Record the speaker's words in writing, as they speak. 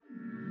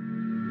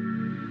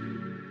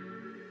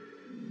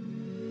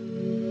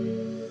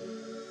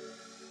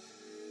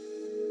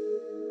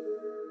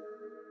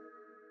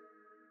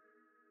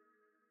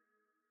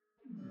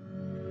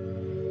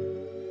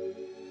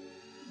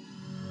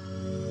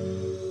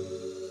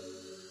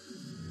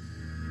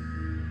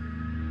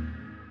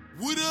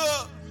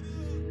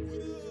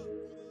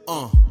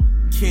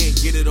Can't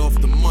get it off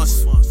the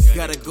muscle.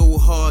 Gotta go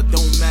hard,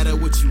 don't matter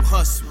what you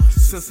hustle.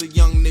 Since a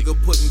young nigga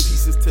putting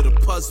pieces to the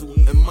puzzle.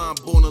 Am I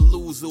born a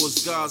loser or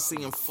is God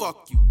saying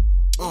fuck you?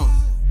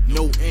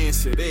 No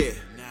answer there.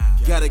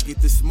 Gotta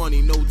get this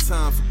money, no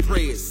time for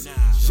prayers.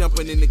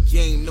 Jumping in the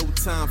game, no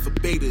time for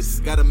betas.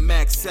 Gotta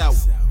max out.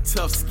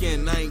 Tough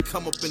skin, I ain't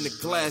come up in the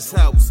glass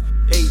house.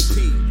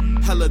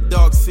 AP, hella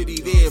dark city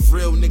there.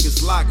 Real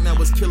niggas locked, now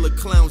it's killer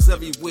clowns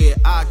everywhere.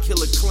 I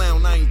kill a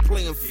clown, I ain't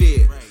playing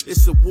fair.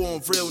 It's a war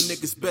and real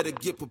niggas better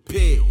get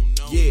prepared.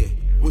 Yeah,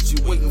 what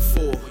you waiting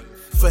for?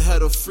 For her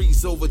to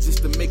freeze over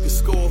just to make a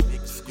score?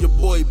 Your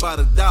boy bought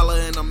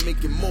 $1 and I'm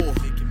making more.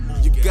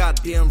 You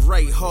goddamn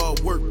right, hard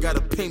work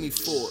gotta pay me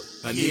for it.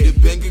 I need a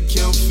bank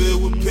account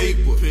filled with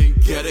paper.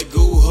 Gotta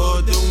go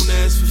hard, don't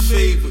ask for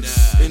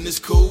favors. In this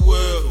cold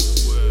world,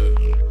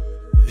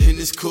 in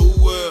this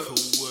cold world,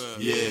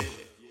 yeah.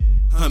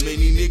 How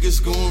many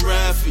niggas gon'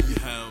 ride for you?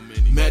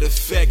 Matter of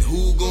fact,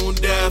 who gon'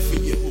 die for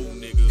you?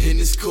 In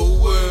this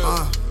cold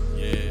world,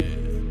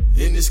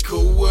 in this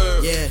cold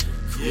world, yeah.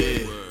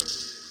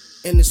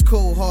 In this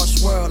cold,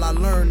 harsh world, I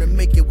learn to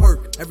make it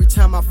work. Every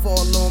time I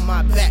fall on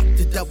my back,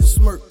 the devil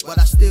smirk. But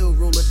I still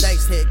roll the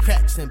dice, head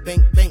cracks and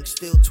bank,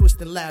 still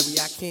twisting Larry.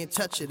 I can't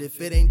touch it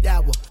if it ain't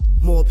dour.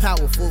 More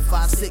powerful,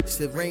 5'6",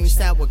 it rains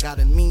sour. Got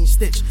a mean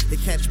stitch, they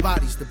catch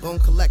bodies, the bone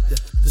collector.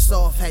 The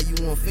soft had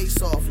you on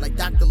face off like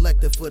Dr.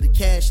 Lecter. For the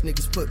cash,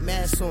 niggas put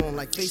masks on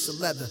like face of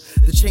leather.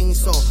 The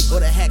chainsaw or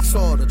the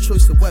hacksaw, the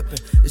choice of weapon.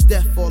 It's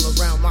death all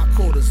around my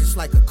quarters, it's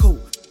like a coat.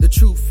 The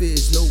truth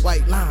is, no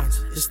white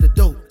lines, it's the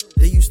dope.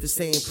 They used to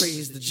saying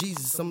praise to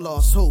Jesus, I'm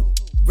lost hope.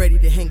 Ready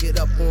to hang it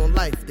up on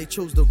life, they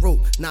chose the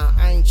rope. Nah,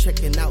 I ain't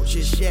checking out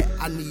just yet,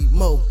 I need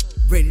more.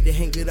 Ready to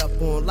hang it up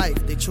on life,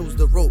 they chose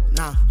the rope.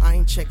 Nah, I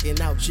ain't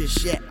checking out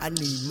just yet, I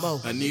need more.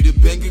 I need a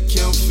bank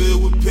account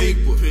filled with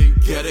paper.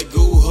 Gotta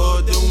go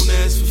hard, don't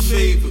ask for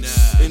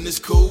favors. In this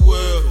cold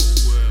world,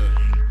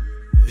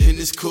 in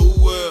this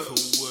cold world,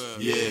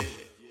 yeah.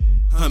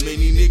 How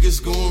many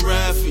niggas gon'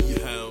 ride for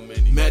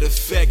you? Matter of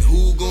fact,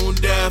 who gon'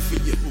 die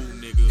for you?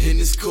 In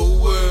this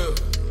cold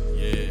world,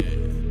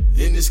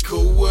 in this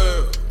cold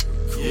world,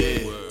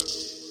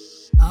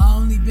 I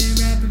only been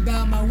rapping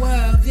about my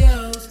world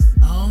views.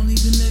 I only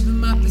been living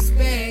my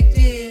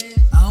perspective.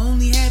 I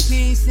only had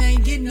parents that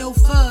ain't get no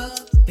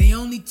fuck. They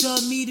only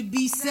taught me to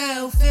be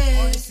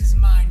selfish. This is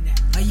mine now.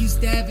 I used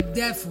to have a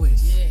death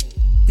wish.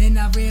 Then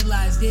I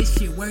realized this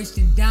shit worse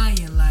than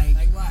dying. Like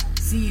what?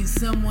 Seeing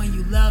someone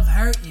you love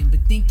hurting,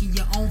 but thinking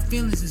your own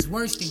feelings is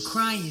worse than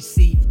crying.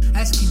 See,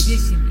 that's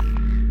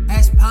conditioning.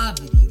 That's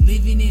poverty.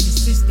 Living in a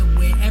system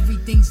where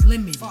everything's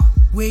limited.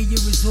 Where you're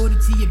resorted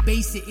to your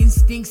basic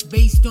instincts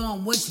based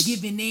on what's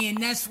given in.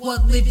 That's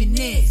what living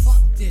is.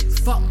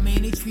 Fuck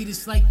man, they treat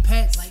us like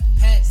pets.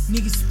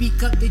 Niggas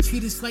speak up, they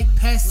treat us like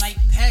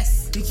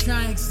pests. They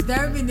try and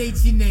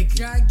exterminate you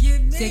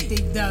niggas. Take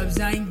they dubs,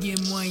 I ain't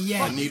getting one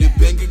yet. I need a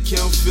bank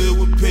account filled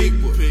with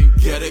paper.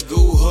 Gotta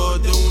go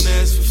hard, don't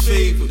ask for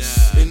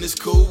favors. In this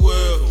cold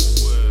world,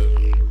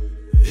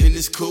 in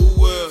this cold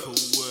world,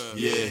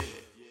 yeah.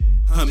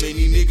 How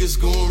many niggas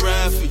gon'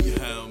 ride for you?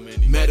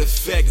 Matter of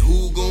fact,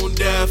 who gon'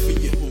 die for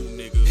you?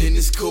 In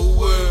this cold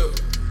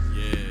world,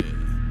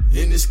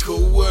 in this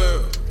cold world.